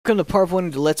welcome to part 1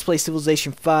 of the Let's Play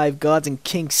Civilization 5 Gods and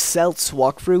Kings Celts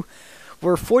walkthrough.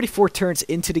 We're 44 turns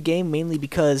into the game, mainly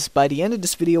because by the end of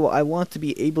this video I want to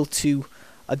be able to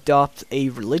adopt a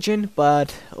religion,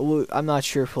 but I'm not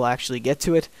sure if we'll actually get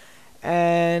to it.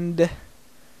 And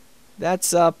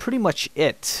that's pretty much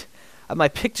it. I have my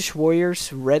Pictish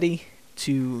warriors ready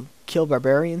to kill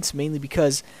barbarians, mainly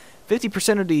because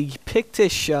 50% of the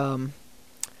Pictish,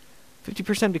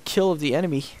 50% of the kill of the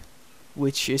enemy,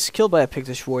 which is killed by a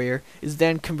Pictish warrior, is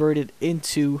then converted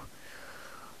into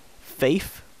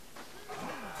faith,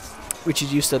 which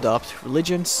is used to adopt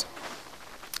religions,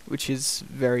 which is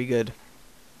very good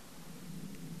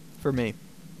for me.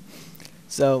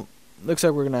 So, looks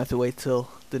like we're going to have to wait till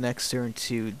the next turn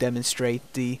to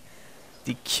demonstrate the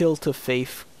kill to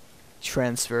faith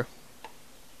transfer.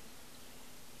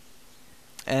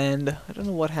 And I don't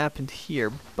know what happened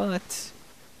here, but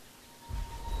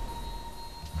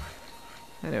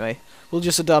anyway, we'll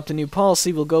just adopt a new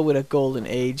policy. We'll go with a golden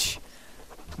age,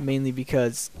 mainly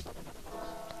because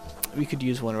we could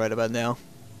use one right about now,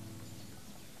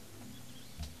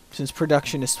 since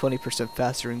production is 20%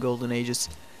 faster in golden ages.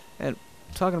 And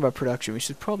talking about production, we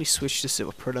should probably switch this to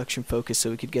a production focus so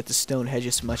we could get the stone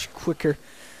hedges much quicker,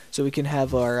 so we can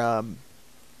have our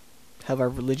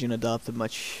religion adopted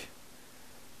much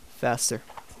faster.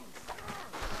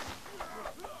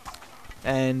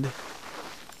 And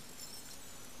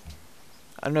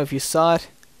I don't know if you saw it.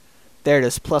 There it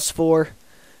is, +4.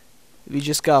 We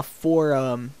just got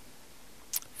 4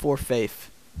 faith,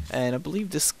 and I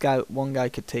believe this guy, one guy,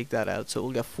 could take that out. So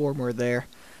we'll get 4 more there.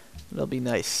 That'll be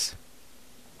nice.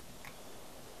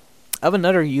 I have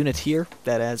another unit here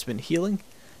that has been healing.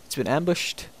 It's been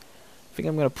ambushed. I think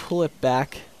I'm gonna pull it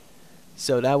back,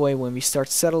 so that way when we start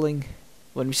settling,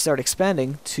 when we start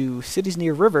expanding to cities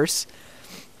near rivers,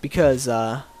 because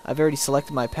I've already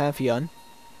selected my Pantheon.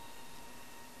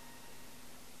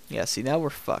 Yeah, see, now we're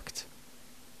fucked.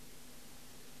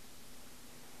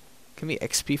 Can we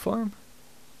XP farm?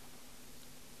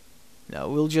 No,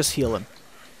 we'll just heal him,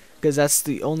 because that's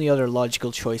the only other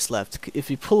logical choice left. If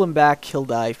we pull him back, he'll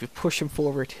die. If we push him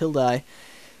forward, he'll die.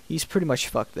 He's pretty much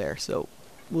fucked there, so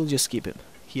we'll just keep him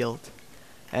healed.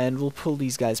 And we'll pull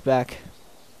these guys back.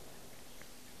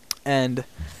 And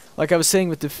like I was saying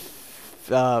with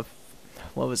the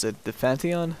what was it? The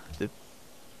Pantheon? The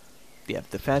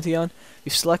Pantheon.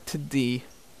 We've selected the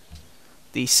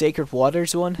Sacred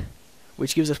Waters one,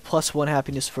 which gives us +1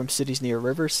 happiness from cities near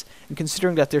rivers. And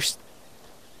considering that there's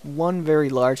one very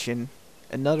large and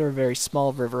another very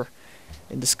small river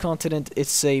in this continent,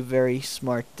 it's a very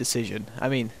smart decision. I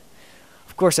mean,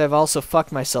 of course, I've also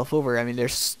fucked myself over. I mean,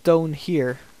 there's stone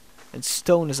here, and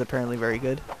stone is apparently very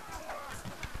good.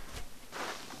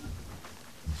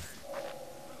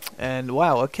 And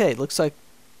wow, okay, looks like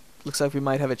we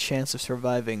might have a chance of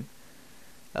surviving.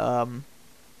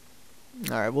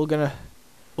 Alright,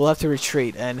 we'll have to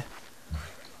retreat and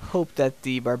hope that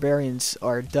the barbarians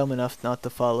are dumb enough not to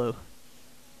follow.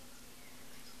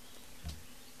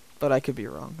 But I could be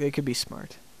wrong. They could be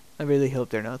smart. I really hope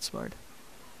they're not smart.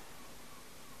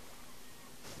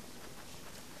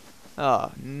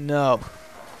 Oh, no.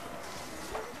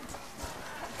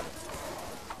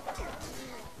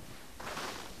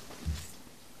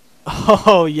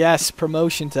 Oh, yes,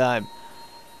 promotion time.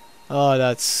 Oh,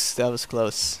 that was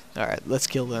close. Alright, let's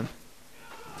kill them.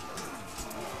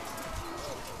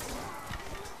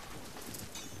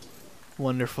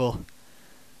 Wonderful.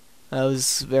 That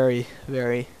was very,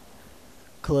 very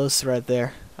close right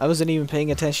there. I wasn't even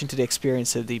paying attention to the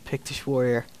experience of the Pictish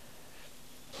warrior.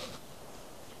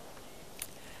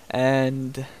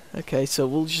 And okay, so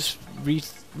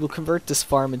we'll convert this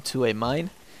farm into a mine,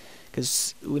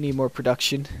 because we need more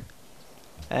production.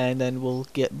 And then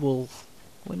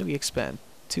when do we expand?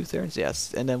 2 turns?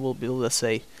 Yes. And then we'll build us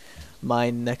a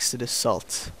mine next to the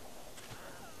salt.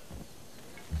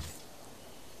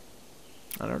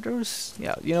 I don't know,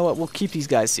 yeah, you know what, we'll keep these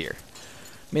guys here.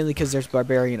 Mainly because there's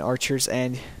barbarian archers,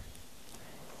 and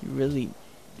you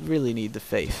really need the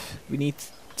faith. We need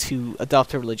to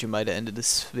adopt a religion by the end of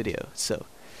this video. So,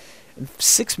 in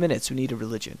 6 minutes we need a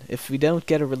religion. If we don't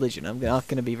get a religion, I'm not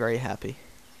going to be very happy.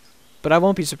 But I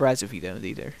won't be surprised if we don't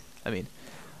either. I mean,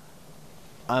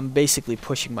 I'm basically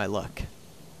pushing my luck.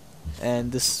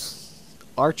 And this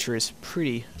archer is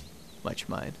pretty much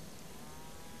mine.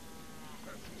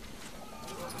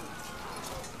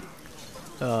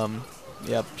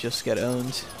 Yep, just get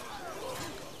owned.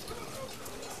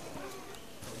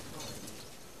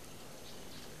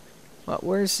 What,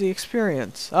 where's the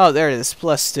experience? Oh, there it is,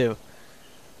 +2.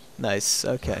 Nice,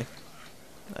 okay.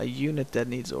 A unit that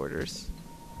needs orders.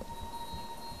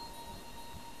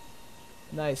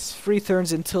 Nice. 3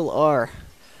 turns until our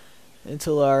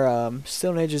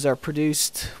stone edges are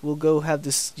produced. We'll go have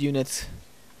this unit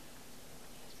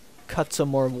cut some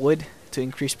more wood to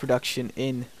increase production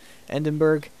in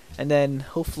Edinburgh, and then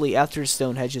hopefully after the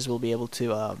stone hedges we'll be able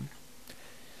to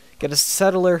get a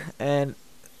settler and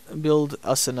build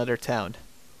us another town.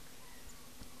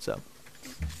 So,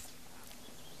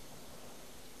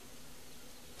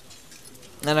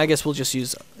 and I guess we'll just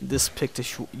use this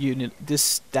Pictish unit,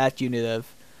 that unit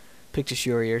of Pictish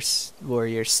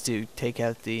warriors to take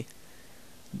out the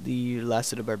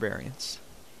last of the barbarians.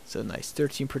 So nice,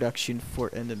 13 production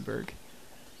for Edinburgh.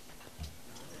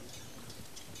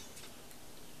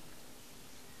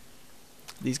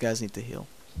 These guys need to heal.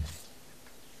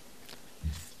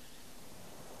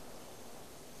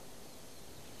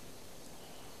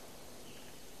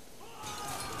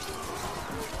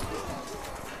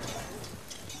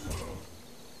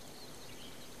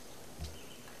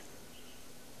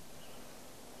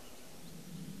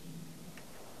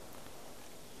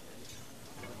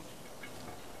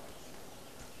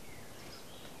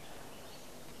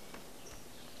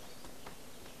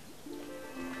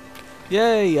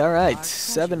 Yay, alright,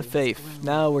 7 faith.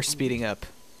 Now we're speeding up.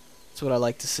 That's what I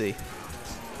like to see.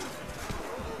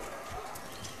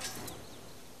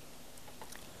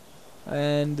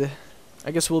 And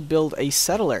I guess we'll build a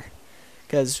settler,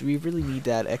 because we really need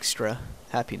that extra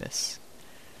happiness.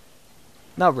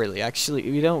 Not really, actually,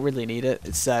 we don't really need it.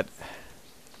 It's that,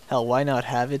 hell, why not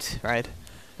have it, right?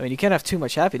 I mean, you can't have too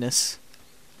much happiness.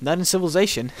 Not in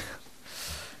Civilization.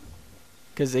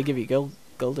 Because they give you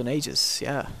golden ages,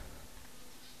 yeah.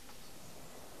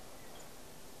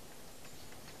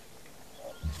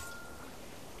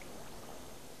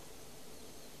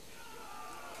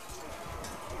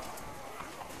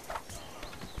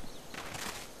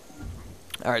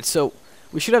 Alright, so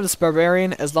we should have this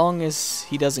barbarian as long as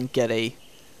he doesn't get a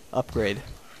upgrade.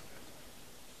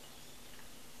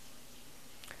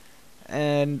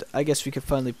 And I guess we could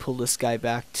finally pull this guy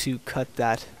back to cut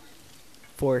that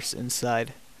force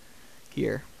inside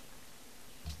here.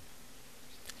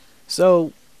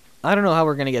 So, I don't know how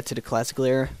we're going to get to the classical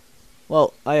era.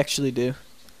 Well, I actually do.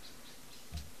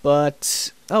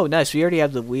 But, oh nice, we already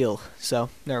have the wheel. So,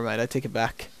 never mind, I take it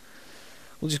back.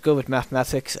 We'll just go with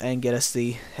mathematics and get us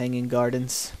the hanging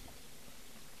gardens,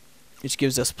 which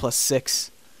gives us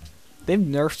 +6. They've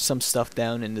nerfed some stuff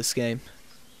down in this game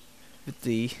with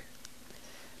the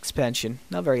expansion.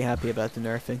 Not very happy about the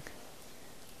nerfing.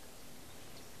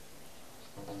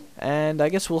 And I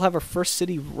guess we'll have our first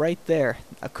city right there,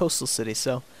 a coastal city,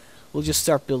 so we'll just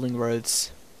start building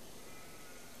roads.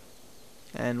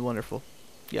 And wonderful.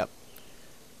 Yep.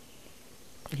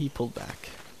 He pulled back.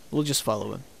 We'll just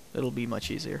follow him. It'll be much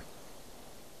easier.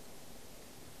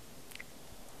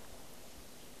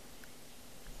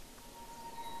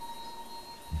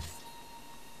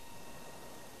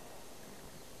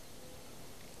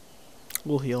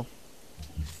 We'll heal.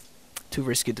 Too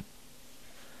risky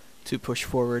to push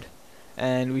forward.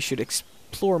 And we should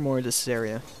explore more of this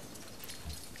area.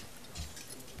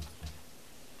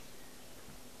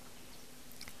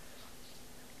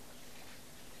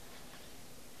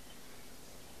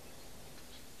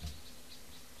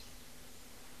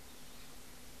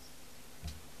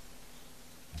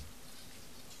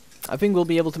 I think we'll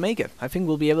be able to make it. I think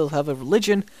we'll be able to have a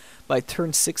religion by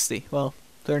turn 60. Well,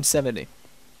 turn 70.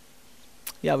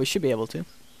 Yeah, we should be able to.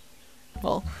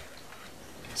 Well,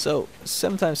 so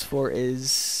 7 times 4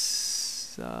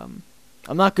 is... I'm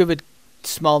not good with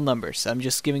small numbers. I'm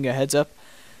just giving you a heads up.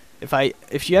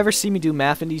 If you ever see me do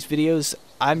math in these videos,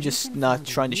 I'm just not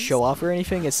trying to show off or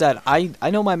anything. It's that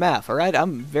I know my math, alright?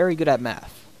 I'm very good at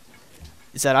math.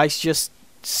 It's that I just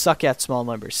suck at small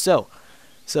numbers. So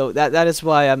that is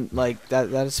why I'm like that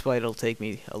is why it'll take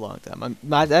me a long time.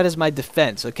 That is my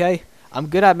defense, okay? I'm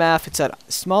good at math. It's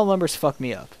that small numbers fuck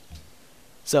me up.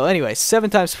 So anyway, 7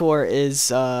 times 4 is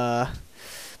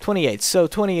 28. So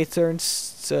 28 turns.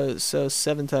 So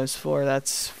 7 times 4,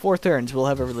 that's 4 turns. We'll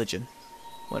have a religion.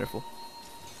 Wonderful.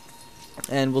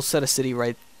 And we'll set a city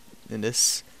right in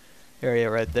this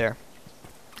area right there.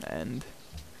 And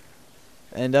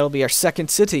that'll be our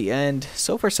second city, and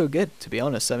so far so good, to be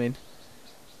honest. I mean,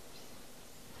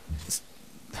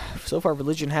 so far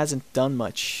religion hasn't done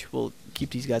much. We'll keep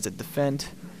these guys at defend,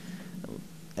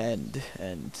 and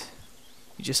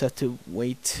you just have to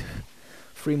wait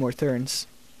 3 more turns.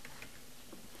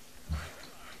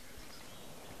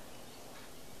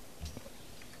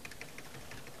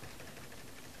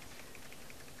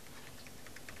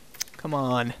 Come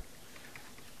on.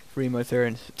 3 more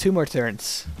turns. 2 more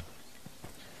turns.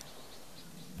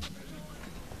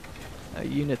 A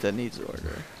unit that needs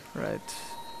order. Right.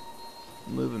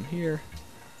 move him here.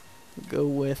 We'll go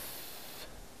with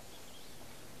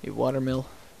a watermill.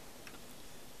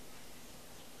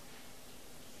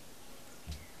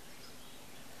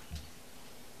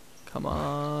 Come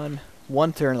on.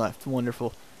 One turn left.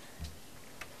 Wonderful.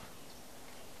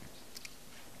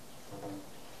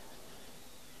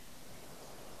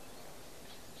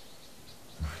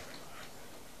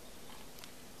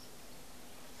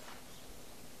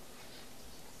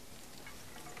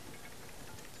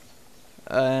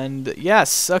 And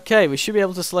yes, okay, we should be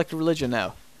able to select a religion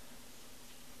now.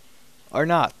 Or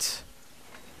not.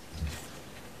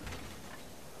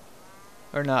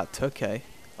 Or not, okay.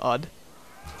 Odd.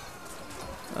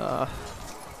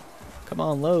 Come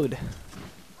on, load.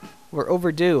 We're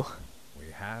overdue.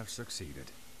 We have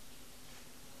succeeded.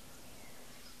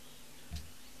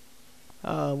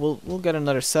 We'll get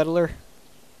another settler.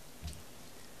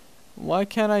 Why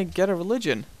can't I get a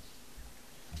religion?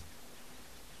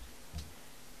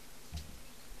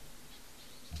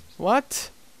 What?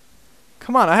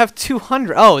 Come on, I have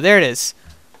 200. Oh, there it is.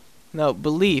 No,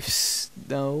 beliefs.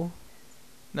 No.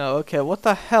 No, okay, what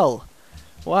the hell?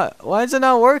 Why is it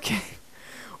not working?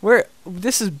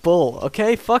 This is bull,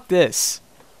 okay? Fuck this.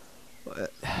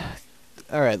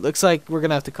 Alright, looks like we're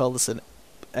gonna have to call this an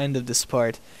end of this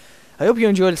part. I hope you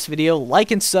enjoyed this video. Like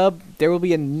and sub. There will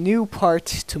be a new part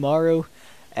tomorrow,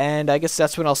 and I guess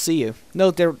that's when I'll see you.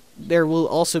 Note there will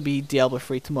also be Diablo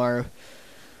 3 tomorrow.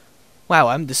 Wow,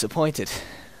 I'm disappointed.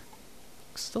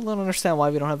 Still don't understand why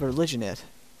we don't have a religion yet.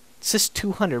 It says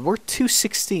 200. We're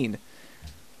 216.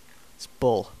 It's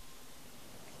bull.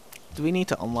 Do we need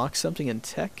to unlock something in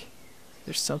tech?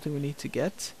 There's something we need to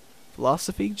get?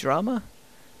 Philosophy? Drama?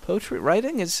 Poetry?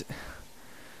 Writing?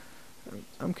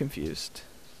 I'm confused.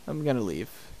 I'm gonna leave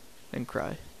and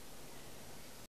cry.